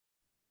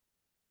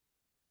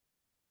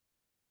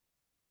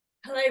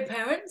Hello,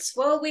 parents.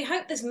 Well, we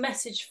hope this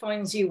message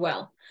finds you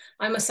well.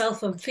 I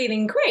myself am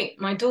feeling great.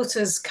 My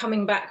daughter's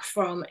coming back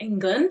from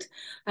England.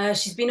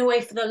 She's been away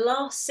for the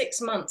last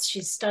 6 months.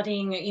 She's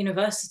studying at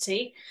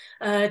university,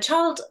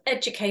 child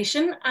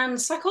education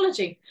and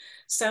psychology.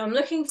 So I'm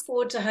looking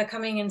forward to her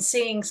coming and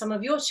seeing some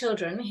of your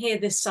children here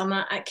this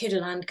summer at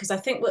KidooLand because I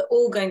think we're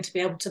all going to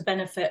be able to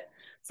benefit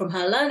from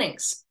her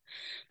learnings.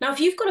 Now, if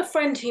you've got a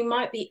friend who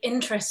might be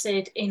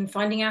interested in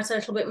finding out a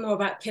little bit more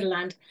about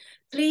KidooLand,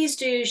 please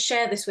do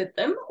share this with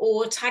them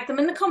or tag them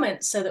in the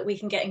comments so that we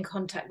can get in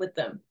contact with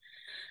them.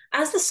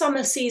 As the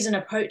summer season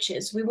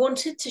approaches, we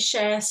wanted to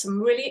share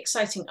some really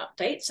exciting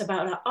updates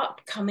about our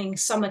upcoming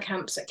summer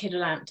camps at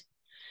KidooLand.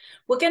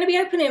 We're going to be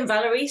opening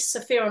Vallauris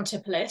Sophia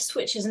Antipolis,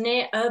 which is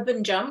near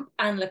Urban Jump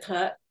and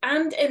Leclerc,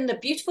 and in the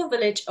beautiful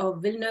village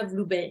of Villeneuve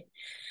Loubet.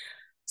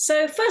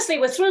 So firstly,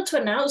 we're thrilled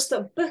to announce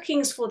that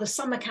bookings for the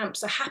summer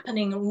camps are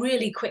happening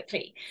really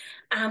quickly,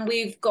 and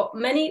we've got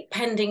many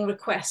pending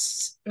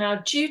requests. Now,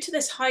 due to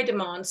this high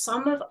demand,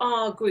 some of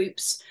our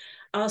groups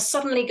are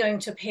suddenly going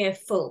to appear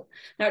full.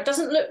 Now, it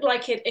doesn't look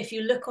like it if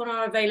you look on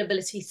our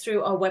availability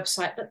through our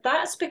website, but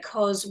that's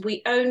because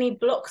we only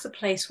block the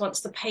place once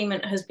the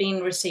payment has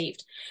been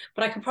received.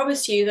 But I can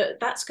promise you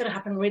that that's going to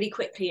happen really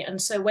quickly. And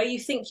so where you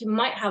think you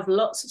might have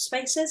lots of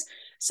spaces,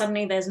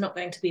 suddenly there's not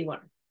going to be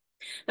one.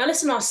 Now,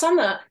 listen, our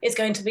summer is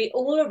going to be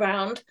all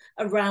around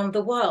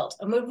the world,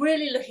 and we're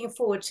really looking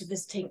forward to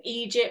visiting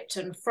Egypt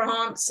and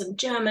France and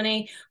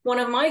Germany. One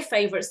of my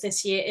favorites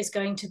this year is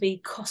going to be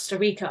Costa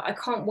Rica. I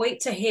can't wait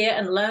to hear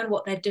and learn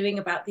what they're doing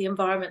about the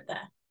environment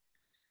there.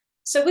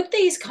 So with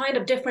these kind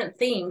of different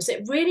themes,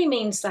 it really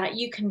means that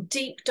you can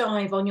deep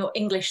dive on your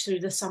English through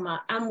the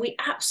summer. And we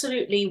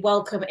absolutely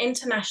welcome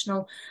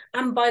international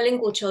and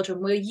bilingual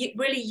children. We're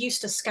really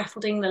used to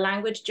scaffolding the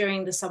language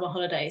during the summer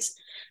holidays.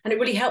 And it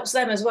really helps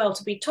them as well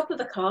to be top of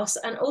the class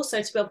and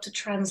also to be able to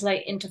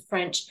translate into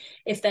French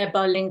if they're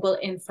bilingual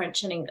in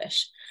French and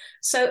English.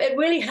 So it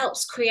really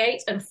helps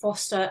create and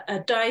foster a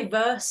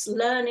diverse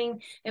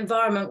learning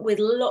environment with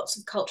lots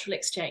of cultural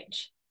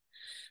exchange.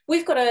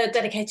 We've got a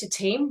dedicated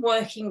team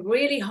working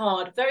really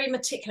hard, very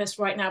meticulous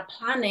right now,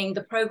 planning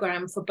the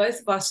program for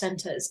both of our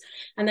centres.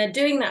 And they're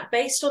doing that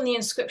based on the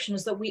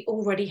inscriptions that we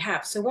already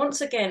have. So once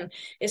again,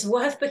 it's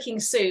worth booking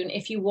soon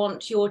if you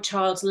want your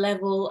child's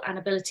level and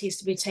abilities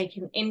to be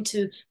taken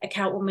into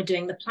account when we're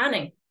doing the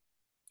planning.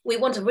 We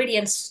want to really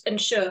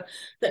ensure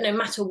that no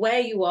matter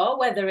where you are,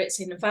 whether it's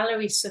in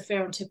Vallauris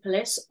Sophia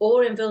Antipolis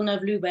or in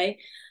Villeneuve Loubet,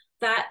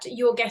 that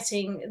you're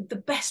getting the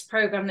best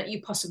program that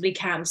you possibly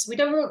can. So we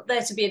don't want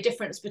there to be a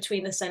difference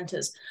between the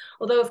centres.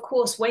 Although, of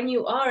course, when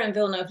you are in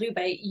Villeneuve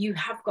Loubet, you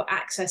have got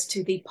access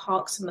to the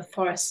parks and the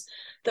forests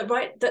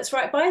that's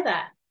right by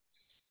there.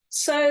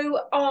 So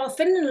our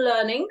Finland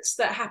learnings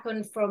that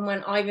happened from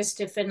when I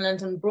visited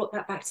Finland and brought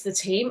that back to the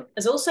team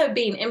has also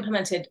been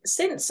implemented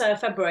since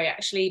February,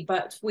 actually,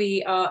 but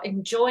we are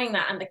enjoying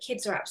that and the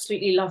kids are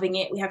absolutely loving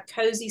it. We have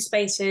cozy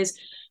spaces,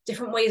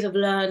 different ways of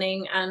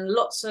learning, and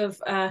lots of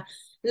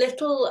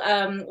little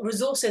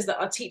resources that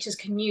our teachers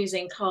can use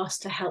in class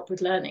to help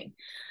with learning.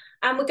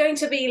 And we're going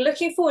to be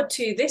looking forward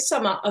to this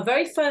summer. Our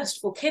very first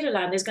for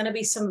KidooLand is going to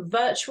be some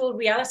virtual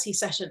reality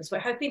sessions. We're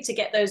hoping to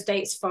get those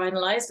dates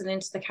finalized and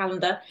into the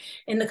calendar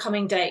in the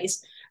coming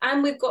days.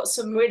 And we've got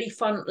some really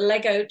fun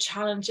Lego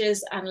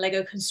challenges and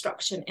Lego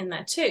construction in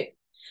there too.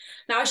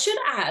 Now, I should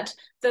add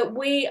that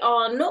we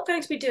are not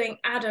going to be doing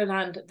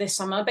ADOLand this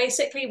summer.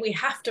 Basically, we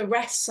have to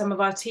rest some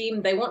of our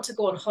team. They want to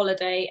go on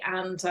holiday,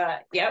 and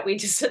yeah,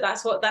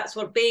 that's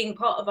what being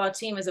part of our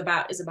team is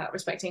about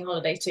respecting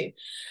holiday too.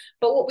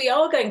 But what we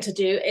are going to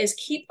do is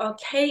keep our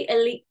K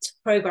Elite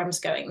programs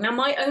going. Now,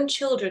 my own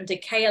children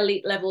did K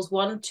Elite levels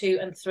 1, 2,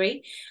 and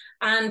 3.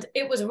 And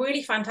it was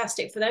really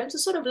fantastic for them to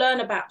sort of learn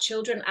about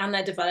children and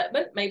their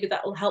development. Maybe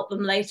that will help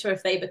them later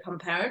if they become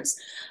parents.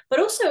 But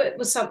also it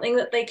was something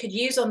that they could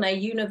use on their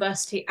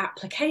university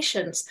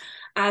applications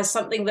as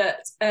something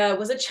that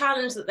was a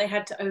challenge that they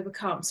had to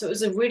overcome. So it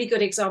was a really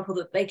good example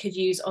that they could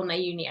use on their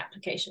uni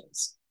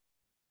applications.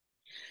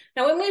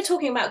 Now, when we're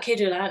talking about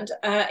KidooLand,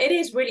 it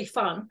is really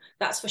fun,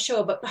 that's for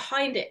sure, but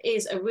behind it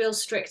is a real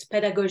strict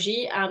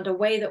pedagogy and a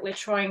way that we're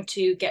trying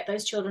to get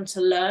those children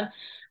to learn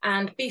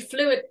and be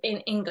fluent in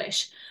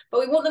English, but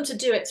we want them to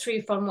do it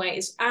through fun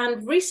ways.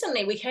 And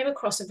recently we came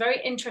across a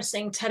very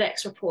interesting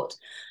TEDx report,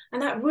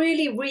 and that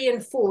really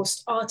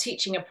reinforced our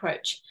teaching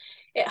approach.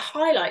 It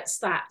highlights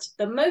that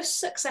the most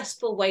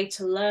successful way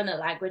to learn a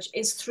language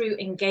is through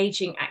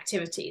engaging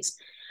activities.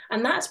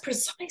 And that's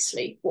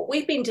precisely what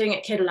we've been doing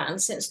at KidooLand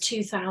since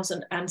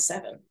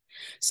 2007.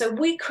 So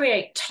we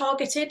create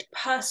targeted,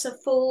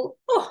 purposeful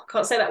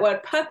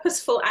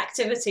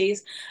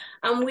activities,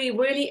 and we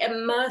really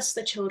immerse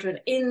the children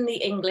in the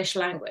English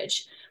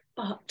language.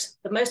 But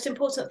the most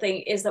important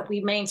thing is that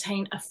we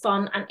maintain a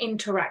fun and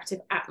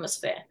interactive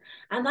atmosphere.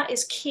 And that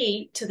is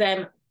key to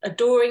them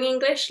adoring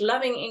English,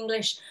 loving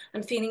English,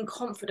 and feeling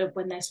confident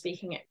when they're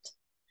speaking it.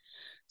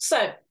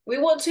 So we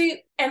want to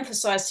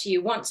emphasize to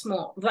you once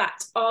more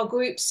that our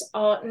groups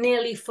are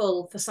nearly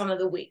full for some of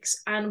the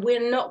weeks, and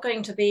we're not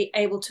going to be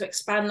able to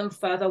expand them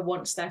further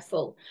once they're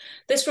full.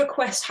 This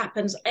request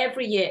happens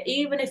every year.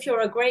 Even if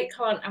you're a great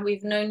client and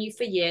we've known you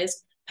for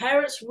years,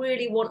 parents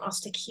really want us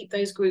to keep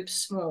those groups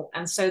small.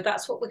 And so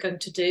that's what we're going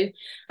to do.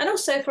 And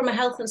also from a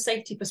health and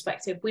safety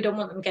perspective, we don't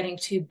want them getting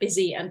too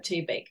busy and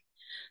too big.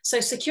 So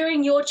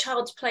securing your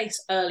child's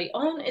place early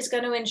on is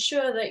going to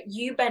ensure that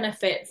you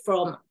benefit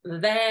from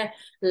their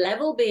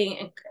level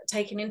being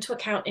taken into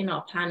account in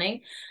our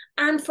planning,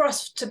 and for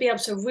us to be able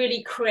to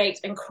really create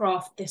and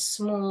craft this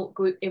small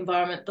group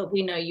environment that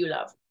we know you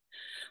love.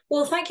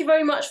 Well, thank you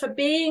very much for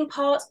being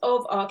part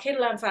of our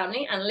KidooLand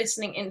family and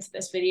listening into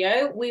this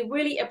video. We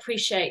really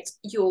appreciate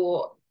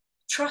your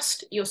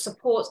trust, your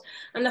support,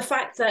 and the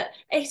fact that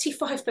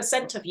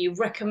 85% of you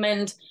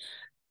recommend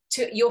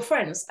to your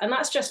friends, and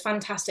that's just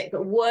fantastic.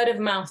 But word of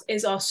mouth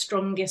is our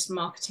strongest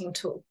marketing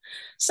tool.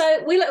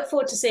 So we look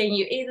forward to seeing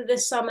you either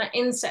this summer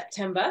in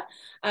September.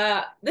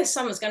 This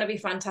summer is going to be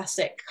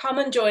fantastic. Come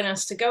and join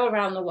us to go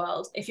around the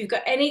world. If you've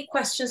got any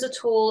questions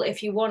at all,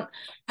 if you want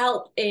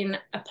help in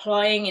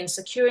applying, in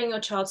securing your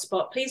child's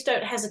spot, please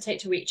don't hesitate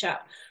to reach out.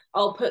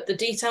 I'll put the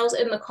details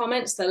in the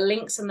comments, the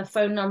links and the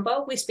phone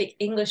number. We speak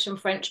English and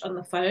French on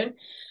the phone.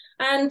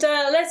 And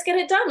let's get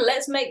it done.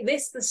 Let's make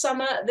this the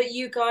summer that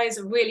you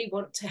guys really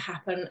want to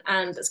happen,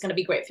 and it's going to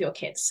be great for your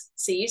kids.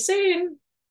 See you soon.